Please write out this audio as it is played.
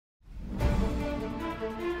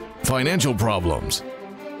financial problems,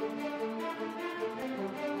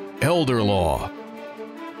 elder law,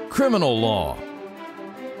 criminal law,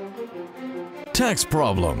 tax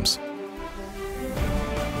problems,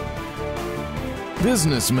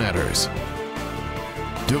 business matters,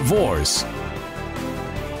 divorce,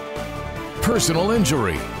 personal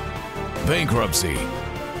injury, bankruptcy,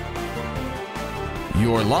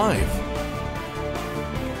 your life,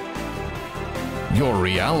 your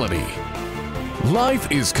reality.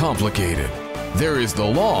 Life is complicated. There is the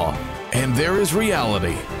law and there is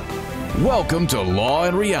reality. Welcome to Law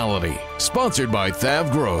and Reality, sponsored by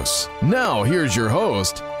THAV GROSS. Now here's your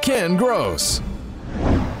host, Ken Gross.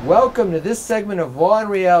 Welcome to this segment of Law and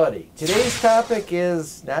Reality. Today's topic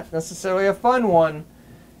is not necessarily a fun one: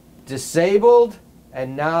 disabled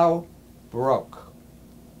and now broke.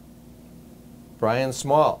 Brian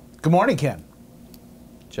Small. Good morning, Ken.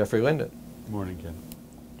 Jeffrey Linden. Good morning, Ken.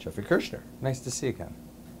 Jeffrey Kirshner. Nice to see you, Ken.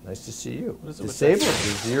 Nice to see you. What is it with Disabled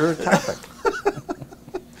is your topic.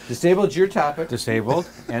 Disabled is your topic. Disabled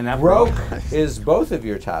and not Broke is both of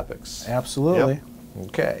your topics. Absolutely. Yep.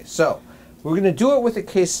 Okay, so we're going to do it with a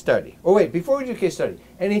case study. Oh wait, before we do a case study,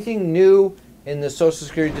 anything new in the Social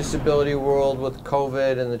Security disability world with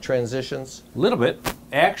COVID and the transitions? A little bit.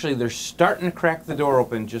 Actually, they're starting to crack the door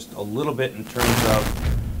open just a little bit in terms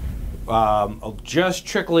of just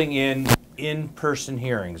trickling in-person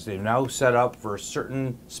hearings. They've now set up for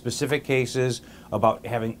certain specific cases about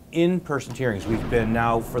having in-person hearings. We've been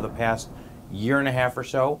now for the past year and a half or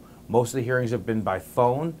so. Most of the hearings have been by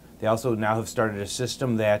phone. They also now have started a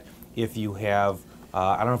system that if you have,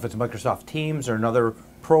 I don't know if it's Microsoft Teams or another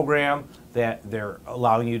program, that they're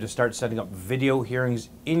allowing you to start setting up video hearings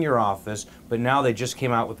in your office. But now they just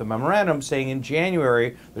came out with a memorandum saying in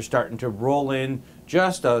January they're starting to roll in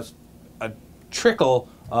just a trickle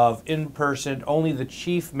of in-person. Only the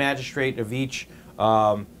chief magistrate of each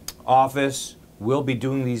office will be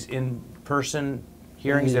doing these in-person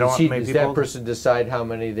hearings. They don't want many Does people. that person decide how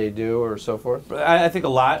many they do or so forth? I think a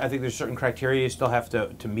lot. I think there's certain criteria you still have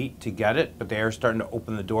to meet to get it, but they are starting to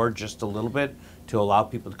open the door just a little bit to allow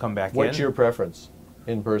people to come back in. What's your preference?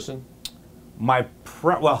 In person?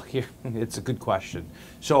 Well, here, it's a good question.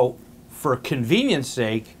 So, for convenience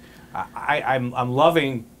sake, I'm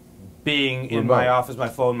loving being in my office, my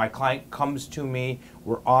phone. My client comes to me.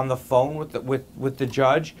 We're on the phone with the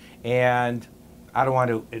judge, and I don't want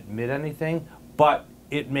to admit anything, but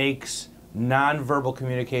it makes nonverbal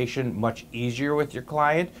communication much easier with your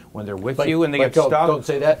client when they're with you and they get stuck. Don't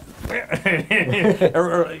say that.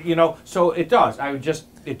 So it does.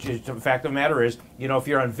 The fact of the matter is, if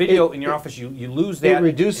you're on video in your office, you lose that. It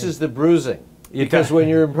reduces the bruising. Because when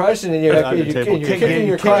you're in person and you're kicking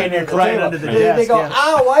your client under the desk, they go,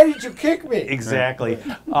 "Ow, why did you kick me?" Exactly.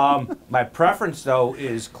 My preference, though,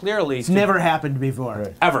 is clearly... It's never happened before.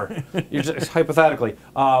 Right. Ever. Just hypothetically.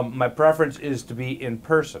 My preference is to be in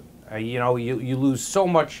person. You lose so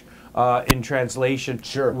much in translation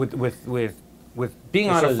with being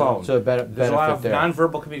on a phone. So there's a lot of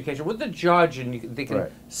nonverbal communication with the judge, and they can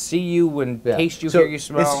see you and taste you, so hear you,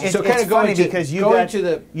 smell. It's kind of funny because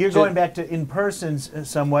you're going back to in-person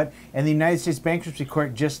somewhat, and the United States Bankruptcy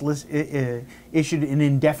Court just issued an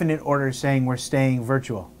indefinite order saying we're staying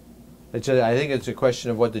virtual. I think it's a question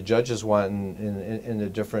of what the judges want in the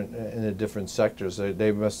different sectors.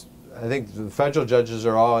 They must. I think the federal judges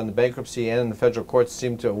are all in the bankruptcy and the federal courts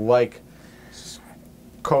seem to like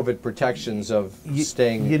COVID protections of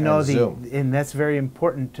staying on Zoom. And that's very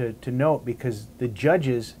important to note, because the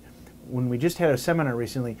judges, when we just had a seminar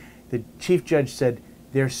recently, the chief judge said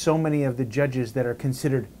there's so many of the judges that are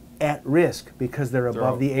considered at risk because they're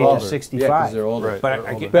above the age of 65. Yeah, because they're older.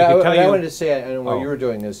 Right. But I wanted to say, and what you were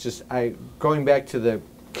doing is just going back to the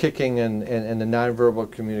kicking and the nonverbal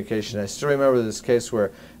communication. I still remember this case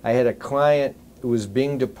where I had a client who was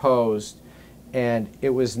being deposed, and it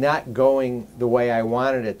was not going the way I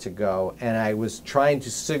wanted it to go, and I was trying to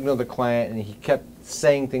signal the client, and he kept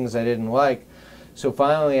saying things I didn't like. So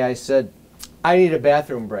finally I said, "I need a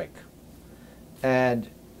bathroom break." And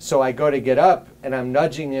so I go to get up, and I'm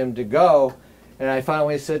nudging him to go, and I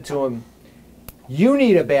finally said to him, "You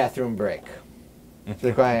need a bathroom break," to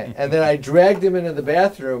the client. And then I dragged him into the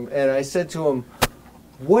bathroom, and I said to him,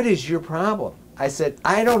 "What is your problem?" I said,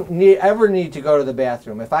 "I don't ever need to go to the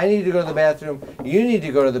bathroom. If I need to go to the bathroom, you need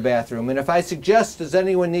to go to the bathroom. And if I suggest, does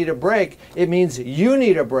anyone need a break, it means you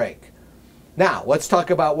need a break. Now, let's talk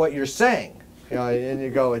about what you're saying." And you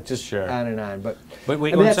go, it's just on and on. But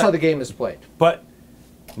that's how the game is played. But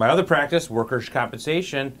my other practice, workers'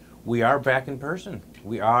 compensation, we are back in person.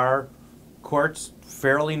 We are courts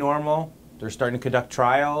fairly normal. They're starting to conduct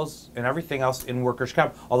trials and everything else in workers'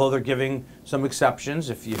 comp, although they're giving some exceptions.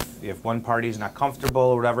 If one party is not comfortable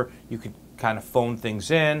or whatever, you could kind of phone things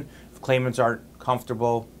in. If claimants aren't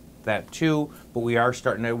comfortable, that too. But we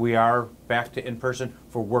are back to in-person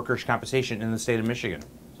for workers' compensation in the state of Michigan.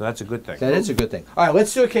 So that's a good thing. That is a good thing. All right,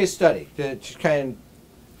 let's do a case study to kind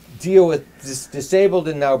of deal with disabled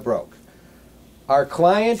and now broke. Our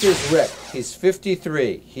client is Rick. He's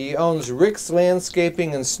 53. He owns Rick's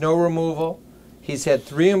Landscaping and Snow Removal. He's had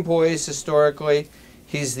 3 employees historically.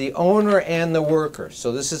 He's the owner and the worker.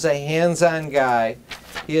 So this is a hands-on guy.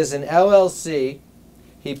 He has an LLC.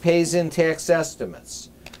 He pays in tax estimates.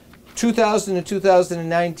 2000 to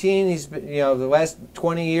 2019, he's been, the last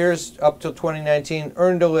 20 years up till 2019,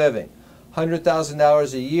 earned a living.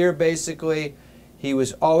 $100,000 a year basically. He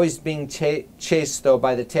was always being chased, though,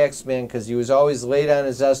 by the tax man because he was always late on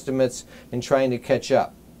his estimates and trying to catch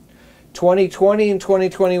up. 2020 and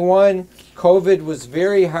 2021, COVID was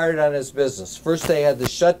very hard on his business. First they had the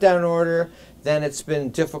shutdown order, then it's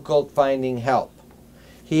been difficult finding help.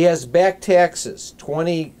 He has back taxes,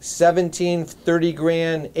 2017, 30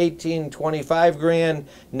 grand, 18, 25 grand,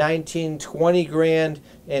 19, 20 grand,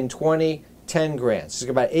 and 20, 10 grand. So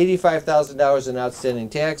it's about $85,000 in outstanding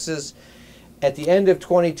taxes. At the end of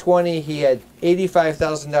 2020, he had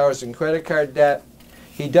 $85,000 in credit card debt.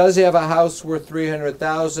 He does have a house worth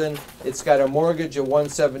 $300,000. It's got a mortgage of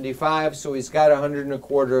 $175,000, so he's got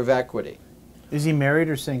 $125,000 of equity. Is he married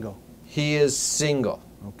or single? He is single.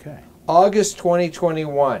 Okay. August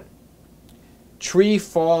 2021, tree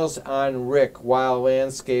falls on Rick while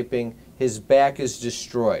landscaping. His back is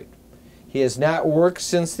destroyed. He has not worked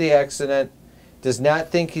since the accident, does not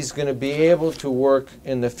think he's going to be able to work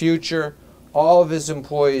in the future. All of his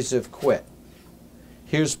employees have quit.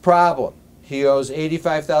 Here's problem. He owes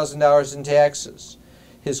 $85,000 in taxes.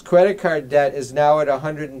 His credit card debt is now at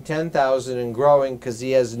 $110,000 and growing because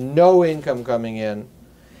he has no income coming in.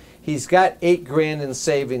 He's got $8 grand in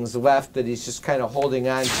savings left that he's just kind of holding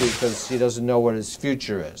on to because he doesn't know what his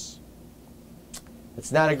future is.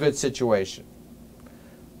 It's not a good situation.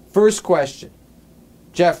 First question,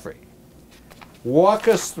 Jeffrey, walk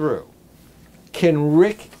us through. Can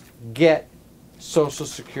Rick get Social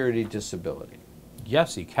Security disability?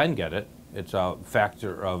 Yes, he can get it. It's a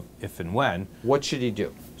factor of if and when. What should he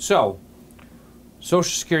do? So, Social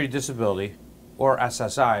Security disability, or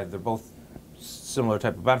SSI, they're both similar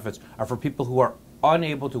type of benefits, are for people who are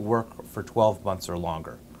unable to work for 12 months or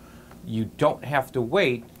longer. You don't have to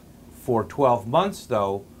wait for 12 months,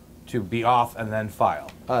 though, to be off and then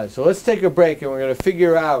file. All right, so let's take a break and we're going to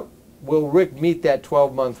figure out, will Rick meet that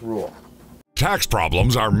 12-month rule? Tax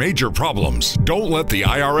problems are major problems. Don't let the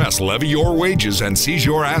IRS levy your wages and seize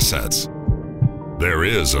your assets. There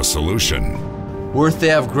is a solution. We're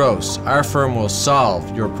THAV GROSS. Our firm will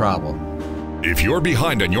solve your problem. If you're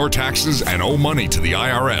behind on your taxes and owe money to the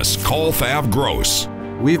IRS, call THAV GROSS.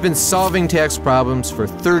 We've been solving tax problems for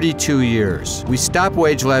 32 years. We stop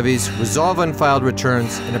wage levies, resolve unfiled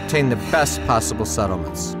returns, and obtain the best possible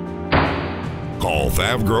settlements. Call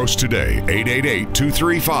THAV GROSS today,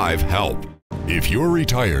 888-235-HELP. If you're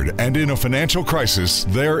retired and in a financial crisis,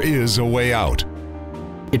 there is a way out.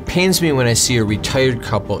 It pains me when I see a retired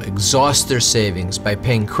couple exhaust their savings by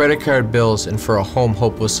paying credit card bills and for a home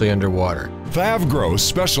hopelessly underwater. THAV GROSS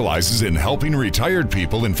specializes in helping retired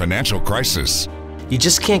people in financial crisis. You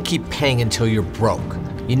just can't keep paying until you're broke.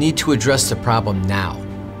 You need to address the problem now.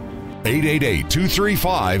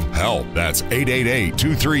 888-235-HELP. That's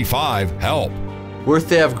 888-235-HELP. We're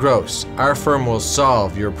THAV GROSS. Our firm will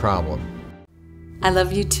solve your problem. I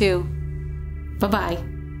love you too. Bye-bye.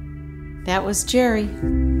 That was Jerry.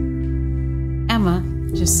 Emma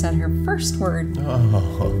just said her first word.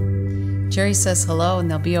 Oh. Jerry says hello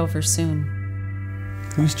and they'll be over soon.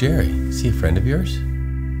 Who's Jerry? Is he a friend of yours?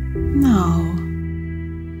 No.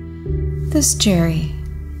 This Jerry.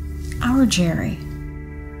 Our Jerry.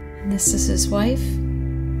 And this is his wife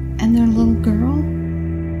and their little girl.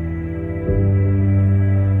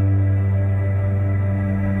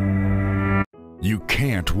 You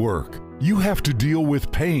can't work. You have to deal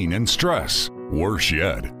with pain and stress. Worse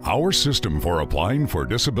yet, our system for applying for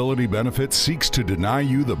disability benefits seeks to deny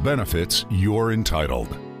you the benefits you're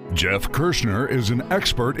entitled. Jeff Kirschner is an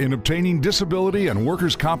expert in obtaining disability and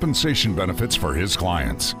workers' compensation benefits for his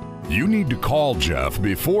clients. You need to call Jeff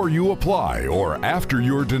before you apply or after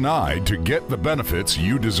you're denied to get the benefits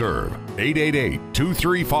you deserve.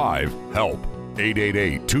 888-235-HELP.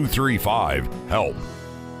 888-235-HELP.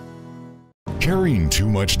 Carrying too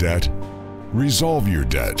much debt? Resolve your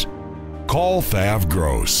debt. Call THAV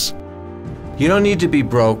GROSS. You don't need to be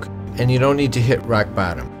broke, and you don't need to hit rock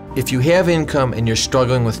bottom. If you have income and you're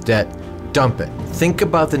struggling with debt, dump it. Think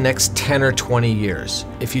about the next 10 or 20 years.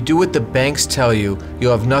 If you do what the banks tell you,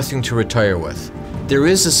 you'll have nothing to retire with. There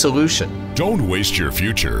is a solution. Don't waste your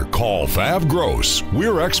future. Call THAV GROSS.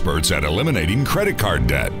 We're experts at eliminating credit card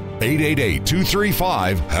debt.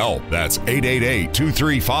 888-235-HELP. That's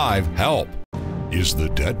 888-235-HELP. Is the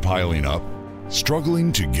debt piling up?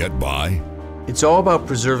 Struggling to get by? It's all about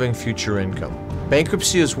preserving future income.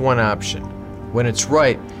 Bankruptcy is one option. When it's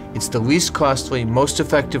right, it's the least costly, most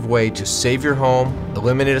effective way to save your home,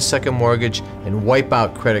 eliminate a second mortgage, and wipe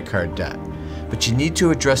out credit card debt. But you need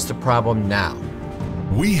to address the problem now.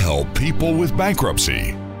 We help people with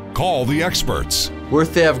bankruptcy. Call the experts. We're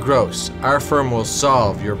THAV GROSS. Our firm will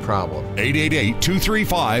solve your problem.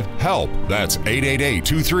 888-235-HELP. That's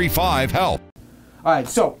 888-235-HELP. All right,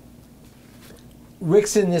 so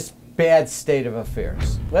Rick's in this bad state of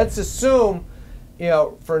affairs. Let's assume,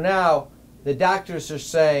 for now, the doctors are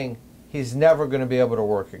saying he's never going to be able to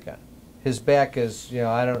work again. His back is,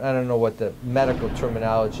 I don't know what the medical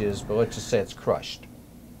terminology is, but let's just say it's crushed.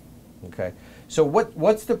 Okay. So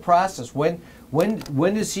what's the process? When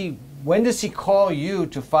does he call you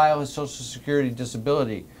to file his Social Security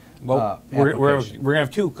disability? Well, we're going to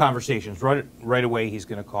have two conversations. Right away, he's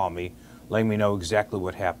going to call me, letting me know exactly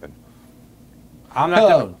what happened.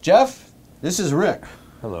 Hello, Jeff. This is Rick.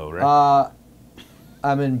 Hello, Rick.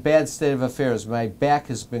 I'm in bad state of affairs. My back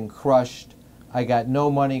has been crushed. I got no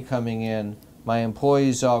money coming in. My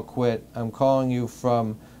employees all quit. I'm calling you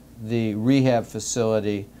from the rehab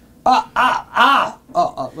facility.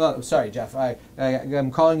 Sorry, Jeff.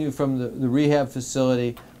 I'm calling you from the rehab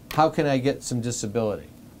facility. How can I get some disability?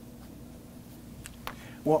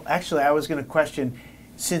 Well, actually, I was going to question,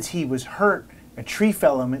 since he was hurt, a tree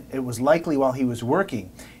fell him, it was likely while he was working.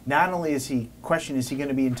 Not only is he going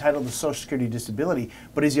to be entitled to Social Security disability,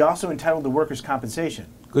 but is he also entitled to workers' compensation?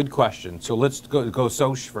 Good question. So let's go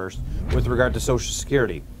Social first with regard to Social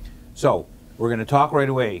Security. So we're going to talk right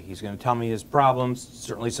away. He's going to tell me his problems.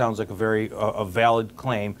 Certainly sounds like a very valid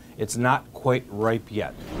claim. It's not quite ripe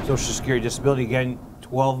yet. Social Security disability, again,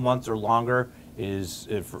 12 months or longer is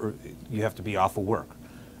you have to be off of work.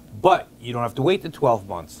 But you don't have to wait the 12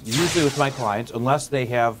 months. Usually with my clients, unless they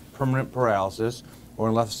have permanent paralysis or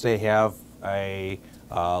unless they have a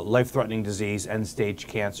life-threatening disease, end-stage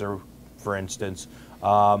cancer, for instance,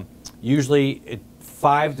 usually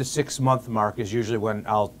 5 to 6 month mark is usually when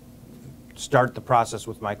I'll start the process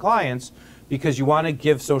with my clients, because you want to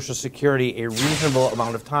give Social Security a reasonable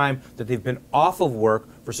amount of time that they've been off of work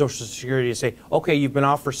for Social Security to say, okay, you've been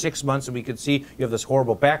off for 6 months and we can see you have this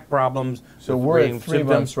horrible back problems. So we're at 3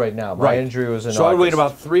 months right now. My injury was in August. So I'd wait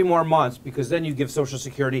about 3 more months, because then you give Social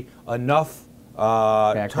Security enough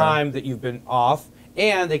time that you've been off,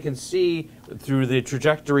 and they can see through the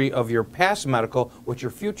trajectory of your past medical what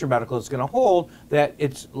your future medical is going to hold, that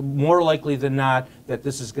it's more likely than not that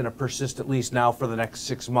this is going to persist at least now for the next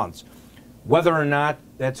 6 months. Whether or not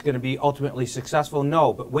that's going to be ultimately successful,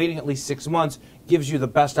 no, but waiting at least 6 months gives you the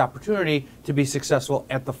best opportunity to be successful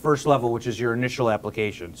at the first level, which is your initial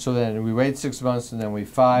application. So then we wait 6 months and then we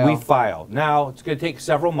file? We file. Now, it's going to take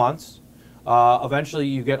several months. Eventually,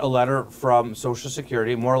 you get a letter from Social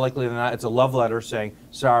Security. More likely than not, it's a love letter saying,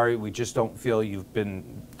 sorry, we just don't feel you've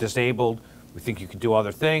been disabled. We think you can do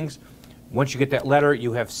other things. Once you get that letter,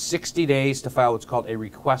 you have 60 days to file what's called a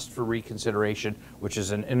request for reconsideration, which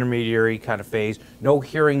is an intermediary kind of phase. No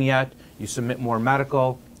hearing yet. You submit more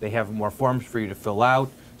medical. They have more forms for you to fill out.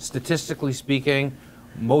 Statistically speaking,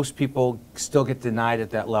 most people still get denied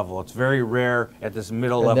at that level. It's very rare at this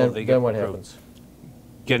middle level they get approved. Then what happens?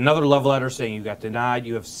 Get another love letter saying you got denied.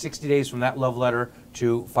 You have 60 days from that love letter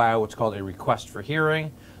to file what's called a request for hearing.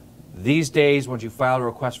 These days, once you file a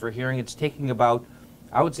request for hearing, it's taking about,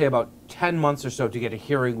 I would say, about 10 months or so to get a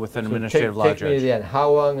heering with an administrative law judge. Take me to the end.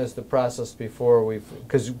 How long is the process before we?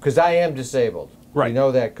 Because I am disabled. Right. We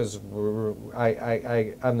know that because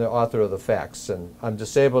I'm the author of the facts, and I'm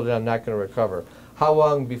disabled and I'm not going to recover. How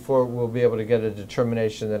long before we'll be able to get a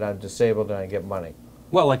determination that I'm disabled and I get money?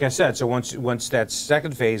 Well, like I said, so once that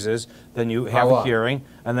second phase is, then you have a hearing,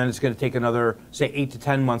 and then it's going to take another, say, 8 to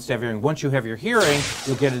 10 months to have a hearing. Once you have your hearing,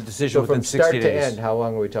 you'll get a decision within 60 days. So from start to end, how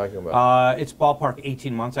long are we talking about? It's ballpark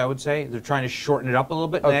 18 months, I would say. They're trying to shorten it up a little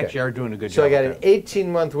bit, and they actually are doing a good job. So I got an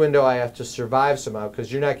 18-month window I have to survive somehow,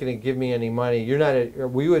 because you're not going to give me any money. You're not.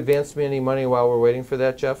 Will you advance me any money while we're waiting for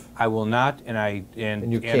that, Jeff? I will not, and I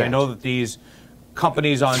can't. I know that these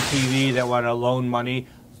companies on TV that want to loan money,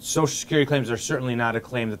 Social Security claims are certainly not a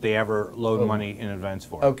claim that they ever load money in advance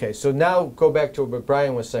for. Okay, so now go back to what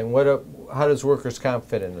Brian was saying. How does workers' comp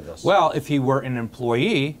fit into this? Well, if he were an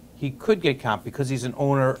employee, he could get comp because he's an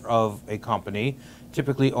owner of a company.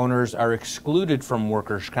 typically owners are excluded from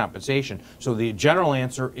workers' compensation. So the general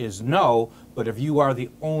answer is no, but if you are the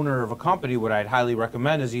owner of a company, what I'd highly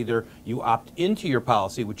recommend is either you opt into your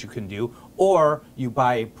policy, which you can do, or you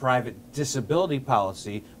buy a private disability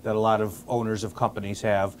policy that a lot of owners of companies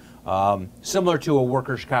have, similar to a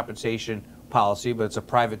workers' compensation policy, but it's a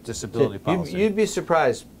private disability policy. You'd be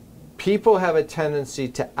surprised. People have a tendency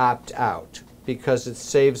to opt out because it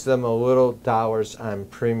saves them a little dollars on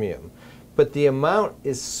premium. But the amount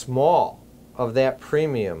is small of that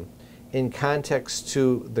premium in context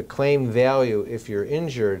to the claim value if you're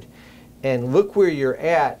injured. And look where you're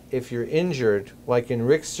at if you're injured, like in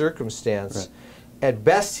Rick's circumstance. Right. At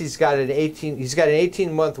best, he's got an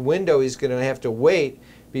 18-month window he's going to have to wait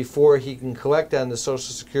before he can collect on the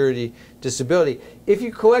Social Security disability. If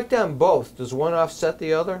you collect on both, does one offset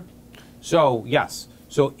the other? So, yes.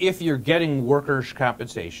 So if you're getting workers'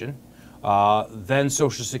 compensation, then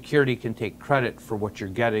Social Security can take credit for what you're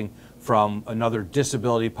getting from another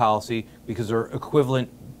disability policy because they're equivalent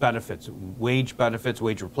benefits, wage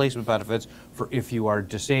replacement benefits for if you are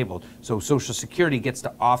disabled. So Social Security gets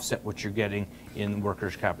to offset what you're getting in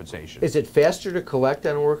workers' compensation. Is it faster to collect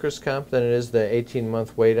on workers' comp than it is the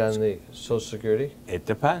 18-month wait on the Social Security? It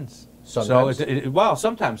depends. Sometimes. So well,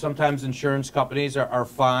 sometimes insurance companies are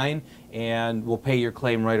fine and will pay your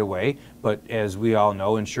claim right away. But as we all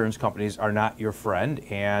know, insurance companies are not your friend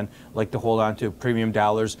and like to hold on to premium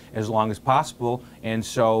dollars as long as possible. And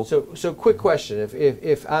so quick question: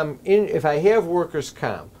 if I have workers'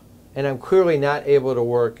 comp and I'm clearly not able to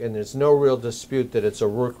work and there's no real dispute that it's a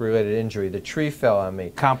work-related injury, the tree fell on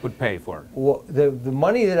me, comp would pay for it. Well, the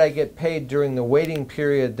money that I get paid during the waiting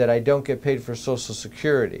period that I don't get paid for Social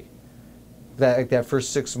Security, that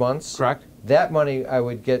first 6 months, correct? That money I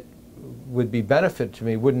would get would be benefit to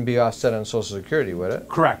me, wouldn't be offset on Social Security, would it?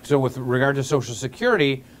 Correct. So with regard to Social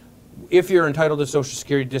Security, if you're entitled to Social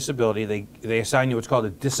Security disability, they assign you what's called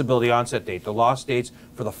a disability onset date. The law states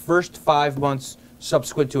for the first 5 months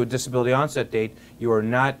subsequent to a disability onset date, you are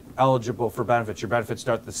not eligible for benefits. Your benefits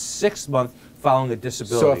start the 6th month following a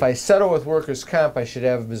disability. So if I settle with workers' comp, I should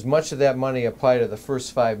have as much of that money apply to the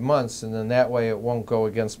first 5 months, and then that way it won't go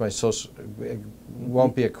against my social, it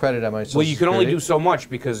won't be a credit on my Social Security. Well, you can only do so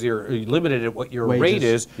much because you're limited at what your rate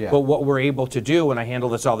is, yeah. But what we're able to do, and I handle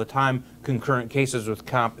this all the time, concurrent cases with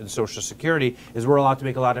comp and Social Security, is we're allowed to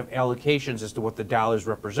make a lot of allocations as to what the dollars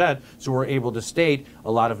represent, so we're able to state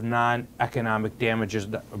a lot of non-economic damages,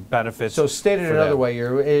 benefits. So stated another way,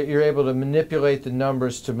 you're able to manipulate the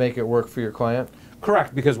numbers to make it work for your client?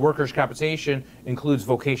 Correct, because workers' compensation includes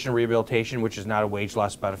vocational rehabilitation, which is not a wage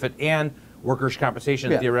loss benefit, and workers'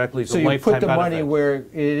 compensation theoretically is a lifetime benefit. So you put the money where it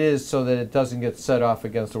is so that it doesn't get set off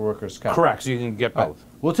against the workers' comp. Correct, so you can get both. Right.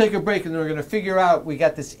 We'll take a break and we're going to figure out, we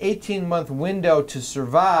got this 18-month window to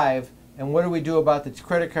survive, and what do we do about the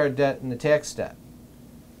credit card debt and the tax debt?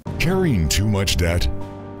 Carrying too much debt?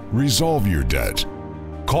 Resolve your debt.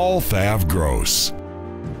 Call THAV GROSS.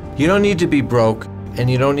 You don't need to be broke, and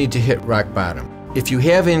you don't need to hit rock bottom. If you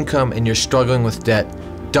have income and you're struggling with debt,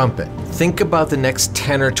 dump it. Think about the next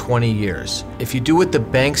 10 or 20 years. If you do what the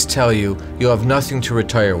banks tell you, you'll have nothing to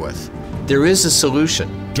retire with. There is a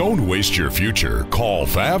solution. Don't waste your future. Call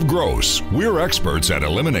THAV GROSS. We're experts at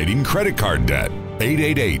eliminating credit card debt.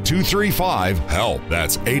 888-235-HELP.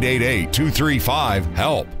 That's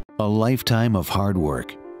 888-235-HELP. A lifetime of hard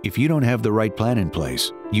work. If you don't have the right plan in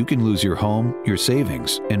place, you can lose your home, your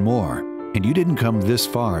savings, and more. And you didn't come this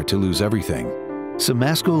far to lose everything.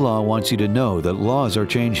 Samasco Law wants you to know that laws are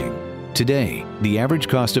changing. Today, the average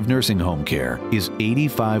cost of nursing home care is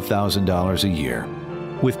 $85,000 a year.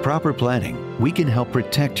 With proper planning, we can help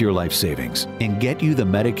protect your life savings and get you the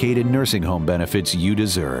Medicaid and nursing home benefits you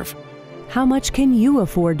deserve. How much can you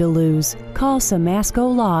afford to lose? Call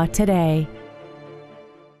Samasco Law today.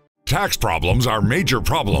 Tax problems are major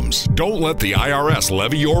problems. Don't let the IRS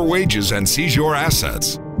levy your wages and seize your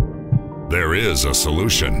assets. There is a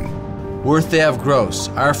solution. We're THAV GROSS.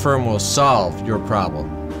 Our firm will solve your problem.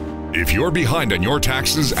 If you're behind on your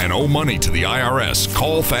taxes and owe money to the IRS,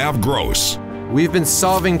 call THAV GROSS. We've been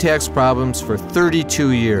solving tax problems for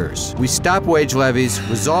 32 years. We stop wage levies,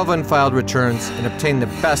 resolve unfiled returns, and obtain the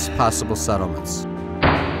best possible settlements.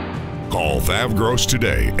 Call THAV GROSS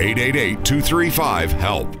today,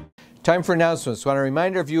 888-235-HELP. Time for announcements. I want to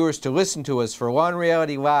remind our viewers to listen to us for Law and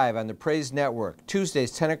Reality Live on the Praise Network,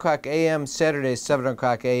 Tuesdays 10 o'clock a.m., Saturdays 7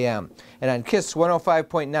 o'clock a.m., and on KISS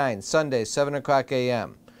 105.9, Sundays 7 o'clock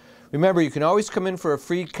a.m. Remember, you can always come in for a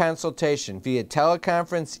free consultation via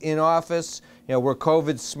teleconference, in office. We're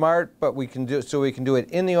COVID smart, but we can do it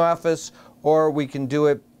in the office, or we can do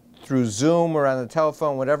it through Zoom or on the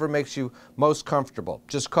telephone, whatever makes you most comfortable.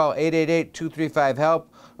 Just call 888-235-HELP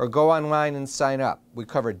or go online and sign up. We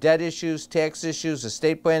cover debt issues, tax issues,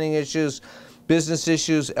 estate planning issues, business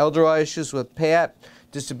issues, elder law issues with Pat,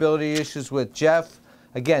 disability issues with Jeff.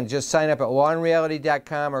 Again, just sign up at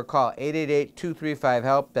lawandreality.com or call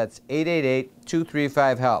 888-235-HELP. That's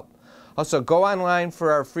 888-235-HELP. Also, go online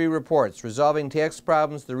for our free reports, Resolving Tax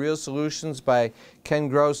Problems, The Real Solutions by Ken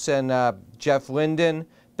Gross and Jeff Linden,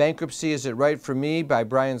 Bankruptcy, Is It Right for Me by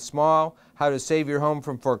Brian Small, How to Save Your Home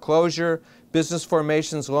from Foreclosure, Business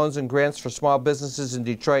Formations, Loans and Grants for Small Businesses in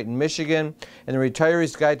Detroit and Michigan, and The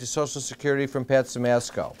Retiree's Guide to Social Security from Pat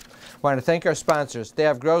Simasko. I want to thank our sponsors,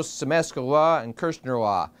 THAV GROSS, Simasko Law, and Kirshner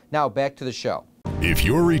Law. Now, back to the show. If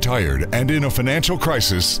you're retired and in a financial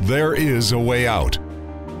crisis, there is a way out.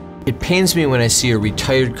 It pains me when I see a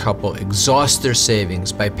retired couple exhaust their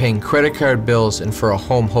savings by paying credit card bills and for a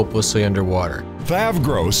home hopelessly underwater. THAV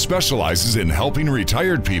GROSS specializes in helping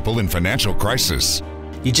retired people in financial crisis.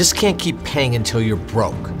 You just can't keep paying until you're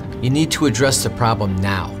broke. You need to address the problem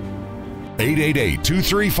now.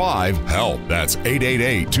 888-235-HELP. That's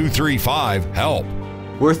 888-235-HELP.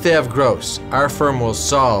 We're THAV GROSS. Our firm will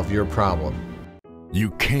solve your problem. You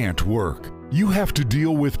can't work. You have to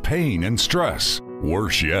deal with pain and stress.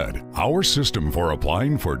 Worse yet, our system for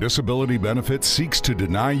applying for disability benefits seeks to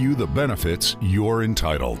deny you the benefits you're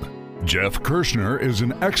entitled. Jeff Kirshner is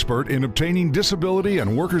an expert in obtaining disability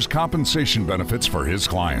and workers' compensation benefits for his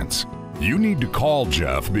clients. You need to call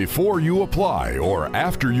Jeff before you apply or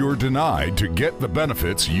after you're denied to get the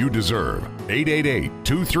benefits you deserve.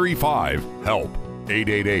 888-235-HELP.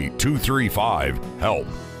 888-235-HELP.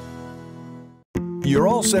 You're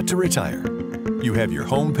all set to retire. You have your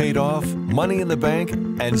home paid off, money in the bank,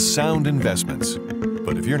 and sound investments.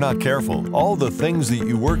 But if you're not careful, all the things that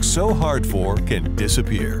you work so hard for can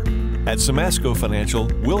disappear. At Simasko Financial,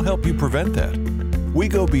 we'll help you prevent that. We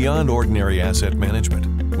go beyond ordinary asset management.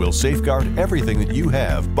 We'll safeguard everything that you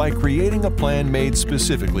have by creating a plan made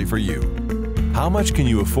specifically for you. How much can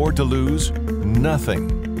you afford to lose?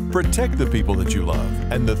 Nothing. Protect the people that you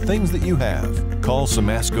love and the things that you have. Call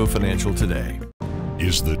Simasko Financial today.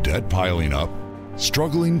 Is the debt piling up?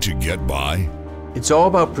 Struggling to get by? It's all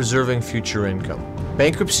about preserving future income.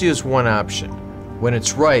 Bankruptcy is one option. When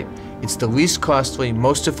it's right, it's the least costly,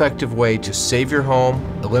 most effective way to save your home,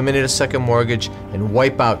 eliminate a second mortgage, and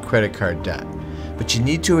wipe out credit card debt. But you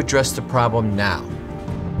need to address the problem now.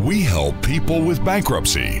 We help people with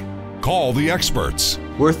bankruptcy. Call the experts.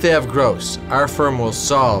 We're THAV GROSS. Our firm will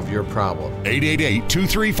solve your problem.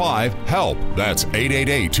 888-235-HELP. That's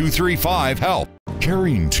 888-235-HELP.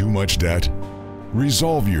 Carrying too much debt?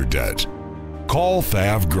 Resolve your debt. Call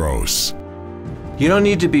THAV GROSS. You don't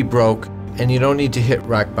need to be broke, and you don't need to hit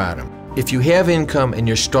rock bottom. If you have income and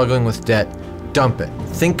you're struggling with debt, dump it.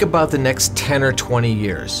 Think about the next 10 or 20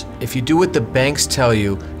 years. If you do what the banks tell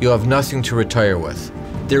you, you'll have nothing to retire with.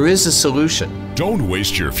 There is a solution. Don't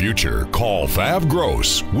waste your future. Call THAV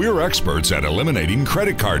GROSS. We're experts at eliminating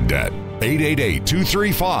credit card debt.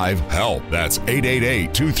 888-235-HELP. That's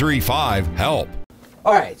 888-235-HELP.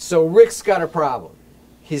 All right, so Rick's got a problem.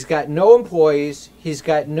 He's got no employees. He's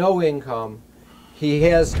got no income. He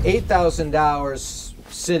has $8,000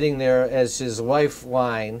 sitting there as his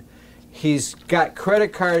lifeline. He's got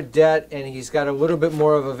credit card debt, and he's got a little bit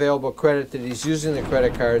more of available credit that he's using the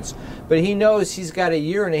credit cards. But he knows he's got a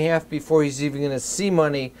year and a half before he's even going to see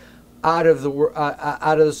money out of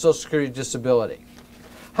the Social Security disability.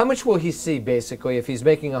 How much will he see, basically, if he's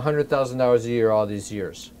making $100,000 a year all these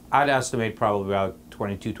years? I'd estimate probably about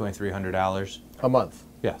 $2,200, $2,300 a month.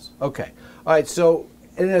 Yes. Okay. All right. So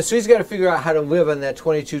he's got to figure out how to live on that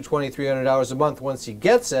 $2,200, $2,300 a month once he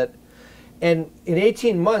gets it. And in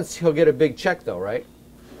 18 months, he'll get a big check, though, right?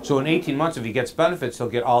 So in 18 months, if he gets benefits, he'll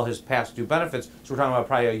get all his past due benefits. So we're talking about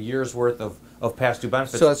probably a year's worth of past due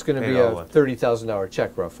benefits. So that's going to be a $30,000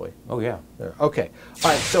 check, roughly. Oh, yeah. There. Okay.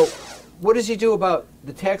 All right. So what does he do about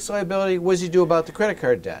the tax liability? What does he do about the credit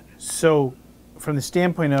card debt? So from the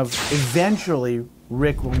standpoint of eventually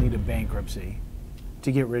Rick will need a bankruptcy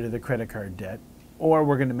to get rid of the credit card debt, or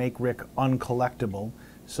we're going to make Rick uncollectible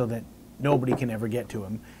so that nobody can ever get to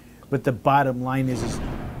him. But the bottom line is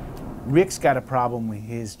Rick's got a problem with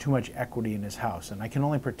his too much equity in his house, and I can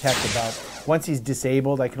only protect about, once he's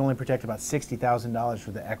disabled, I can only protect about $60,000 for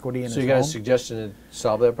the equity in his home. So you got a suggestion to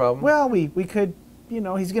solve that problem? Well, we could, you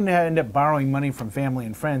know, he's going to end up borrowing money from family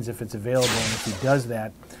and friends if it's available, and if he does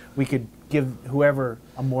that, we could give whoever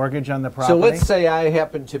a mortgage on the property. So let's say I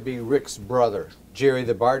happen to be Rick's brother, Jerry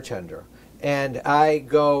the bartender, and I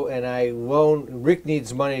go and I loan, Rick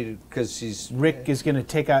needs money because Rick is going to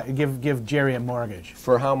take out, give Jerry a mortgage.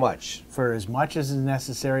 For how much? For as much as is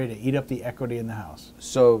necessary to eat up the equity in the house.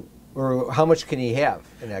 So, or how much can he have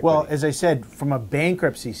in equity? Well, as I said, from a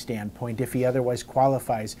bankruptcy standpoint, if he otherwise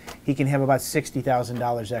qualifies, he can have about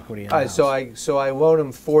 $60,000 equity in the house. So I loan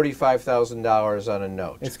him $45,000 on a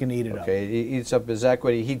note. It's going to eat it up. Okay, he eats up his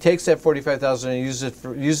equity. He takes that $45,000 and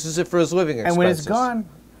uses it for his living expenses. And when it's gone,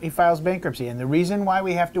 he files bankruptcy. And the reason why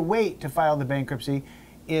we have to wait to file the bankruptcy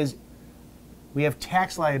is we have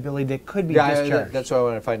tax liability that could be discharged. That's what I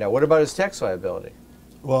want to find out. What about his tax liability?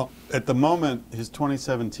 Well, at the moment, his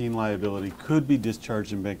 2017 liability could be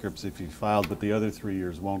discharged in bankruptcy if he filed, but the other 3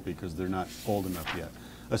 years won't because they're not old enough yet,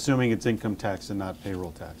 assuming it's income tax and not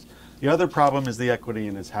payroll tax. The other problem is the equity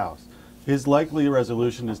in his house. His likely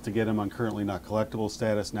resolution is to get him on currently not collectible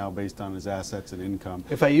status now based on his assets and income.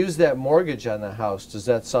 If I use that mortgage on the house, does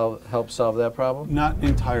that help solve that problem? Not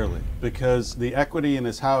entirely, because the equity in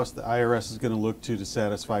his house, the IRS is going to look to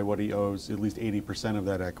satisfy what he owes, at least 80% of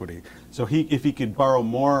that equity. So if he could borrow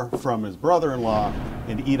more from his brother-in-law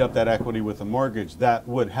and eat up that equity with a mortgage, that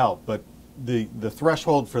would help. But the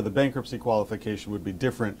threshold for the bankruptcy qualification would be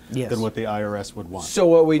different than what the IRS would want. So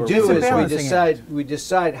what we do is we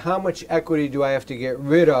decide how much equity do I have to get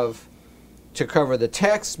rid of to cover the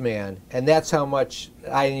tax man, and that's how much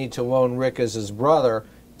I need to loan Rick as his brother,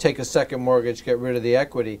 take a second mortgage, get rid of the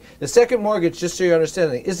equity. The second mortgage, just so you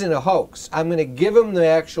understand, isn't a hoax. I'm going to give him the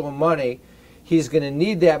actual money. He's going to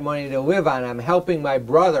need that money to live on. I'm helping my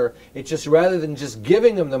brother. It's just rather than just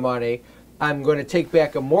giving him the money, I'm going to take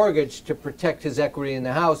back a mortgage to protect his equity in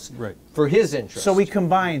the house for his interest. So we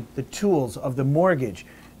combine the tools of the mortgage,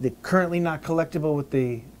 the currently not collectible with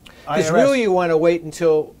the IRS. Because really you want to wait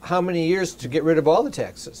until how many years to get rid of all the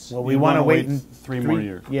taxes? Well, we want to wait in three more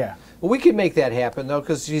years. Yeah. Well, we can make that happen, though,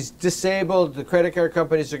 because he's disabled. The credit card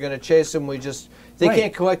companies are going to chase him. They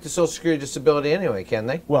can't collect the Social Security disability anyway, can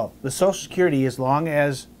they? Well, the Social Security, as long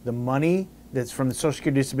as the money that's from the Social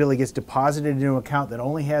Security disability gets deposited into an account that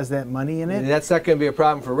only has that money in it. And that's not going to be a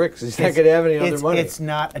problem for Rick, because he's not going to have any other money. It's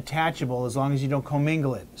not attachable as long as you don't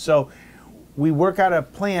commingle it. So we work out a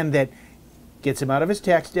plan that gets him out of his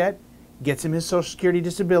tax debt, gets him his Social Security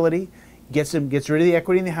disability, gets rid of the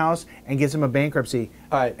equity in the house, and gets him a bankruptcy.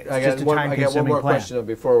 All right, I got one more question though,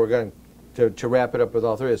 before we're going to wrap it up with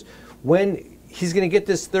all three of us. When he's going to get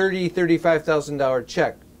this $35,000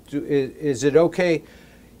 check, is it okay?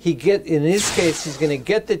 In his case, he's going to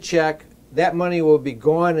get the check. That money will be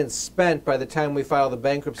gone and spent by the time we file the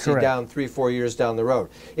bankruptcy down 3-4 years down the road.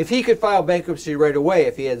 If he could file bankruptcy right away,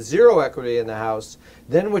 if he had zero equity in the house,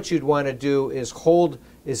 then what you'd want to do is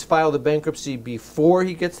file the bankruptcy before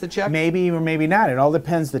he gets the check? Maybe or maybe not. It all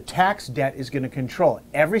depends. The tax debt is going to control it.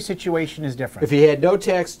 Every situation is different. If he had no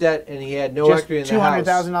tax debt and he had no equity in the house,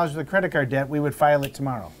 $200,000 of the credit card debt, we would file it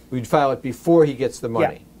tomorrow. We'd file it before he gets the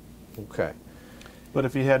money. Yeah. Okay. But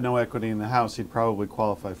if he had no equity in the house, he'd probably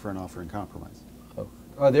qualify for an offer in compromise.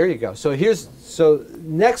 Oh, there you go. So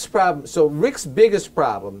next problem. So Rick's biggest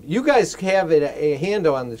problem. You guys have a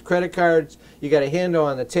handle on the credit cards. You got a handle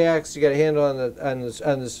on the tax. You got a handle on the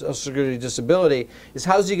Social Security disability. Is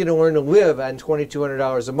how's he going to learn to live on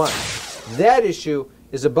 $2,200 a month? That issue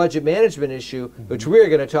is a budget management issue, which we're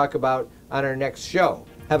going to talk about on our next show.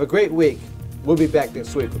 Have a great week. We'll be back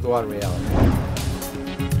next week with Law and Reality.